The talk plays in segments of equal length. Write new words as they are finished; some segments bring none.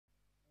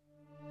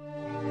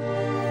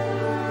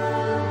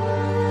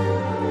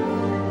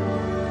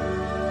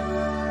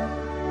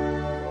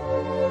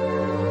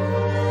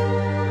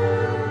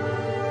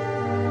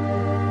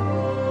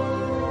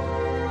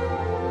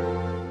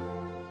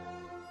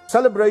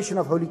celebration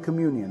of Holy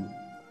Communion.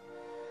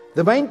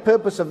 The main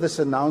purpose of this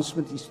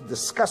announcement is to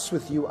discuss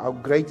with you our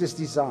greatest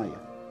desire,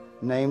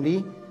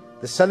 namely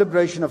the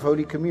celebration of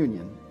Holy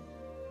Communion.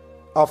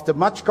 After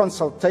much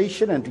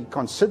consultation and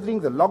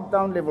reconsidering the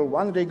lockdown level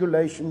 1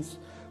 regulations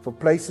for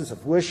places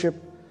of worship,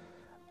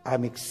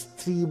 I'm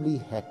extremely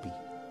happy,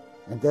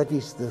 and that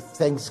is the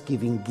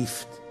Thanksgiving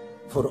gift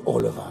for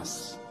all of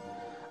us.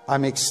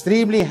 I'm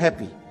extremely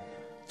happy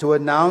to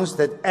announce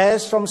that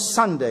as from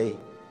Sunday,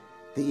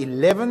 the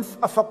 11th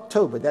of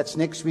October, that's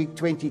next week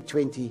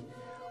 2020,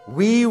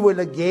 we will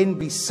again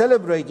be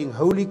celebrating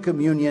Holy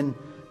Communion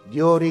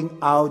during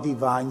our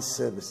divine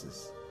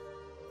services.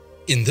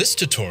 In this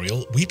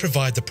tutorial, we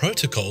provide the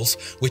protocols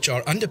which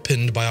are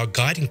underpinned by our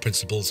guiding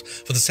principles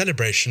for the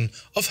celebration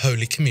of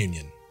Holy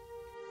Communion.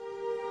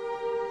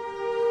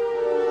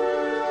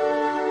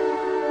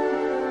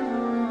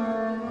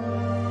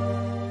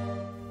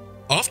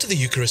 After the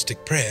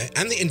Eucharistic prayer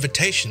and the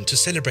invitation to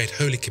celebrate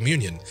Holy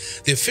Communion,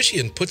 the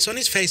officiant puts on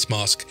his face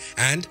mask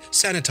and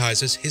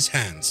sanitizes his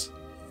hands.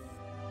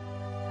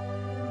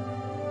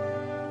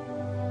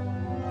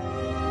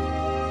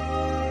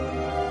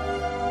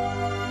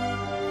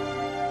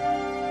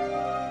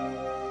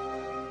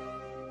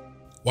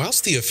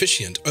 Whilst the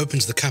officiant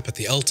opens the cup at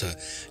the altar,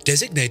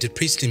 designated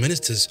priestly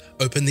ministers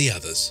open the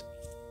others.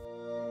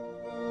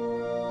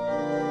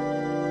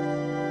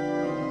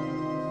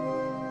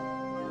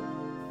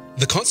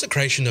 The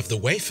consecration of the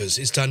wafers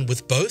is done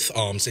with both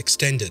arms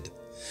extended.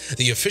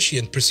 The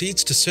officiant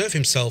proceeds to serve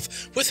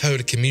himself with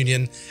Holy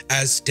Communion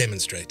as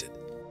demonstrated.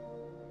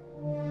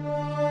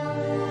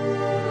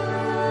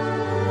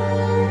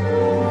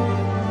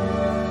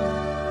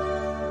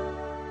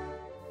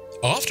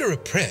 After a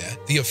prayer,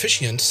 the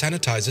officiant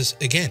sanitizes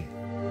again.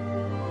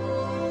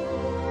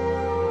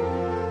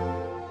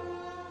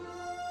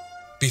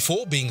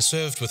 Before being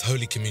served with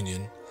Holy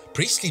Communion,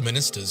 priestly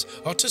ministers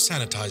are to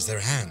sanitize their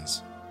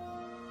hands.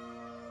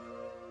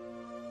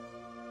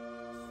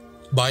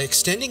 By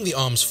extending the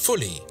arms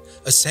fully,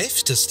 a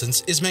safe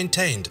distance is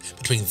maintained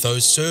between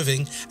those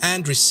serving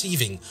and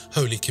receiving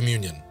Holy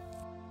Communion.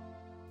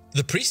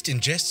 The priest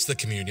ingests the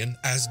communion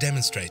as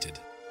demonstrated.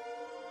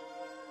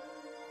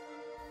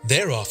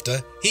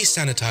 Thereafter, he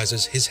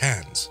sanitizes his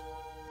hands.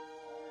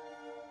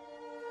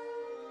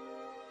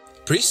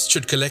 Priests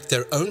should collect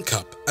their own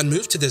cup and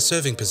move to their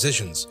serving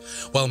positions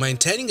while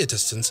maintaining a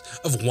distance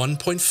of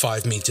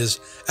 1.5 meters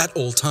at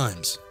all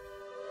times.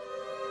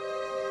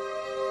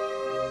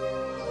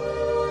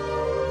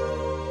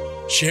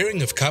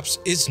 Sharing of cups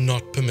is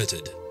not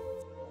permitted.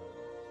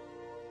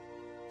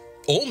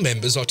 All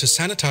members are to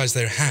sanitize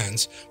their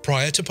hands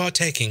prior to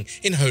partaking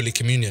in Holy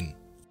Communion.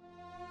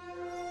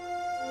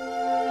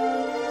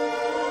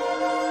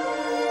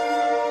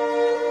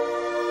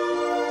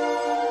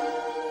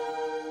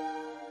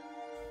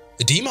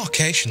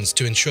 Demarcations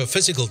to ensure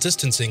physical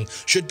distancing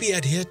should be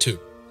adhered to.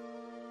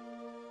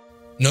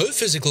 No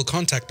physical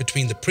contact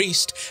between the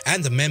priest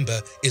and the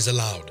member is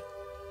allowed.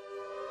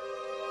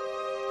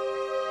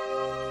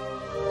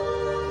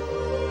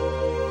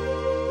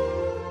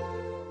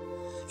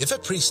 If a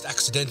priest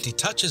accidentally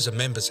touches a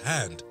member's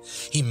hand,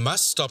 he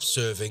must stop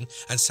serving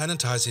and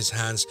sanitize his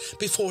hands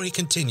before he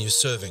continues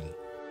serving.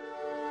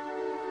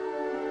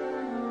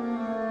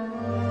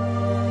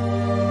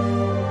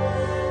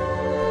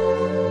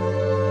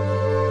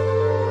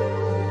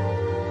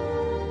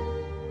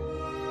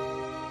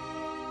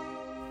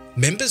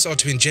 Members are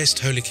to ingest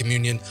Holy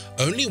Communion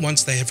only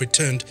once they have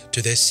returned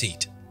to their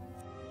seat.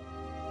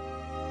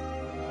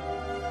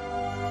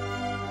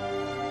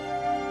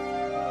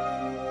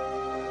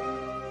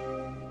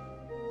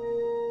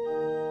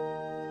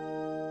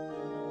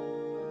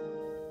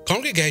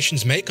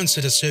 Congregations may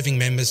consider serving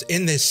members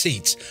in their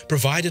seats,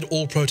 provided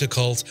all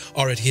protocols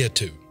are adhered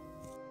to.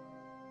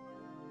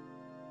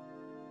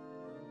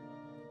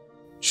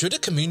 Should a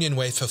communion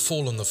wafer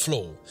fall on the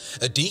floor,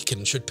 a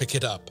deacon should pick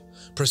it up,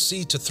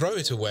 proceed to throw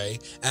it away,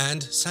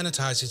 and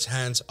sanitize his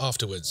hands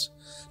afterwards.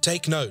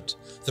 Take note,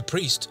 the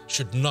priest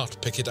should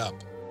not pick it up.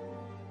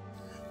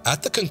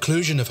 At the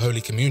conclusion of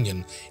Holy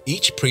Communion,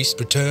 each priest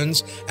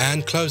returns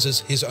and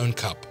closes his own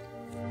cup.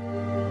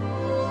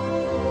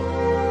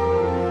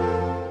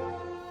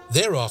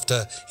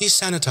 Thereafter, he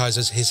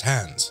sanitizes his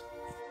hands.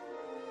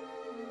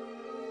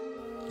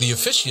 The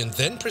officiant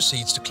then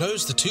proceeds to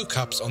close the two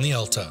cups on the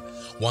altar,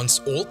 once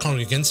all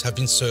congregants have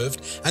been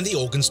served and the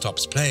organ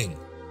stops playing.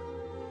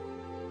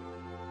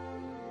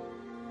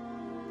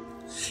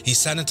 He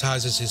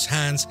sanitizes his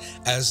hands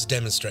as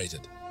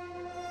demonstrated.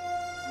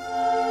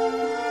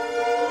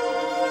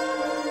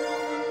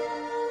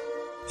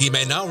 He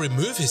may now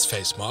remove his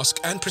face mask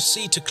and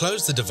proceed to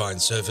close the divine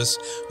service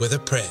with a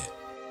prayer.